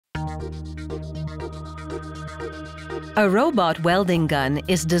A robot welding gun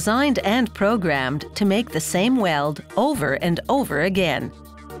is designed and programmed to make the same weld over and over again.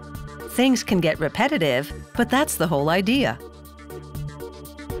 Things can get repetitive, but that's the whole idea.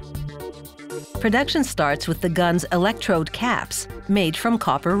 Production starts with the gun's electrode caps, made from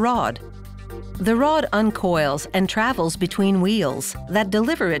copper rod. The rod uncoils and travels between wheels that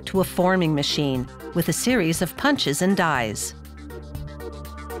deliver it to a forming machine with a series of punches and dies.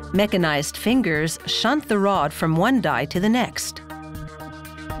 Mechanized fingers shunt the rod from one die to the next.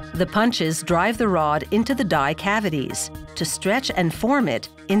 The punches drive the rod into the die cavities to stretch and form it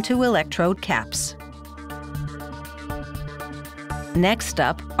into electrode caps. Next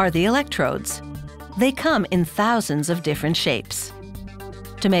up are the electrodes. They come in thousands of different shapes.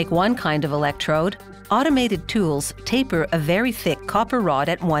 To make one kind of electrode, automated tools taper a very thick copper rod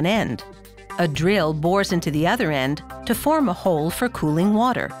at one end. A drill bores into the other end to form a hole for cooling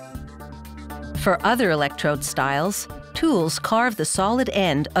water. For other electrode styles, tools carve the solid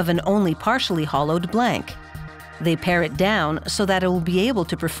end of an only partially hollowed blank. They pare it down so that it will be able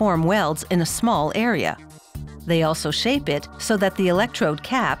to perform welds in a small area. They also shape it so that the electrode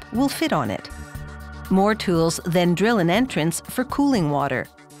cap will fit on it. More tools then drill an entrance for cooling water,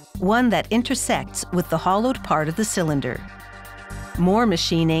 one that intersects with the hollowed part of the cylinder. More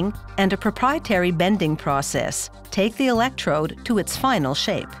machining and a proprietary bending process take the electrode to its final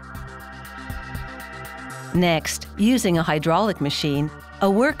shape. Next, using a hydraulic machine, a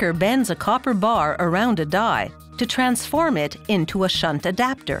worker bends a copper bar around a die to transform it into a shunt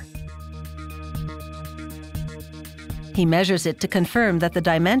adapter. He measures it to confirm that the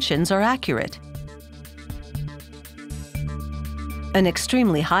dimensions are accurate. An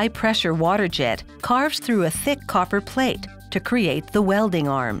extremely high-pressure water jet carves through a thick copper plate to create the welding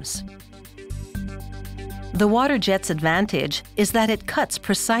arms. The water jet's advantage is that it cuts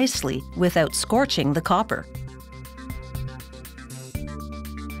precisely without scorching the copper.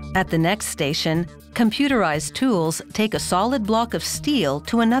 At the next station, computerized tools take a solid block of steel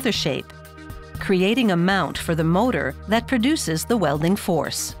to another shape, creating a mount for the motor that produces the welding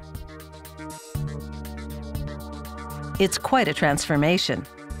force. It's quite a transformation.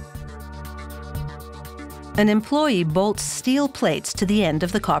 An employee bolts steel plates to the end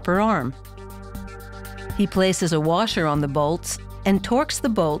of the copper arm. He places a washer on the bolts and torques the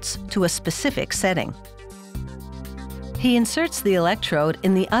bolts to a specific setting. He inserts the electrode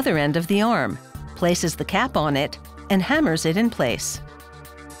in the other end of the arm, places the cap on it, and hammers it in place.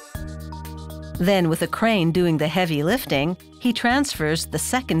 Then, with a crane doing the heavy lifting, he transfers the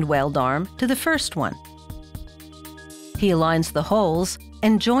second weld arm to the first one. He aligns the holes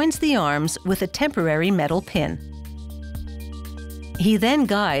and joins the arms with a temporary metal pin. He then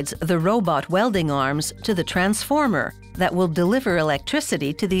guides the robot welding arms to the transformer that will deliver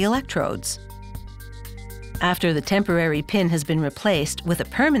electricity to the electrodes. After the temporary pin has been replaced with a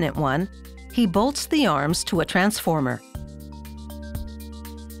permanent one, he bolts the arms to a transformer.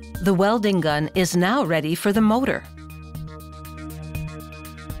 The welding gun is now ready for the motor.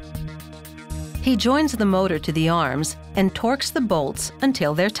 He joins the motor to the arms and torques the bolts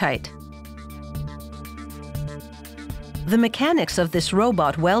until they're tight. The mechanics of this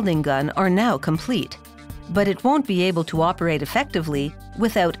robot welding gun are now complete, but it won't be able to operate effectively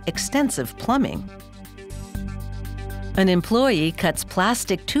without extensive plumbing. An employee cuts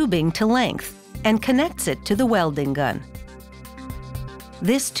plastic tubing to length and connects it to the welding gun.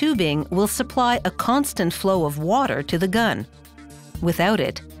 This tubing will supply a constant flow of water to the gun. Without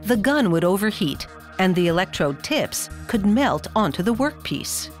it, the gun would overheat and the electrode tips could melt onto the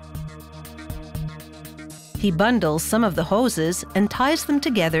workpiece. He bundles some of the hoses and ties them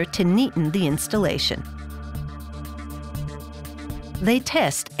together to neaten the installation. They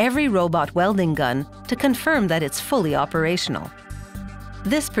test every robot welding gun to confirm that it's fully operational.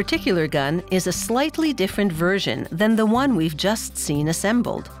 This particular gun is a slightly different version than the one we've just seen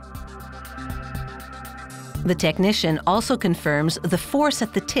assembled. The technician also confirms the force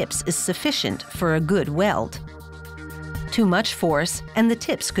at the tips is sufficient for a good weld. Too much force and the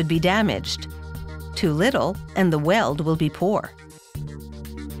tips could be damaged. Too little and the weld will be poor.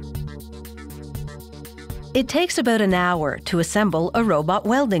 It takes about an hour to assemble a robot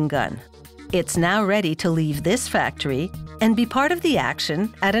welding gun. It's now ready to leave this factory and be part of the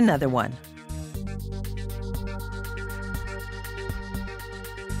action at another one.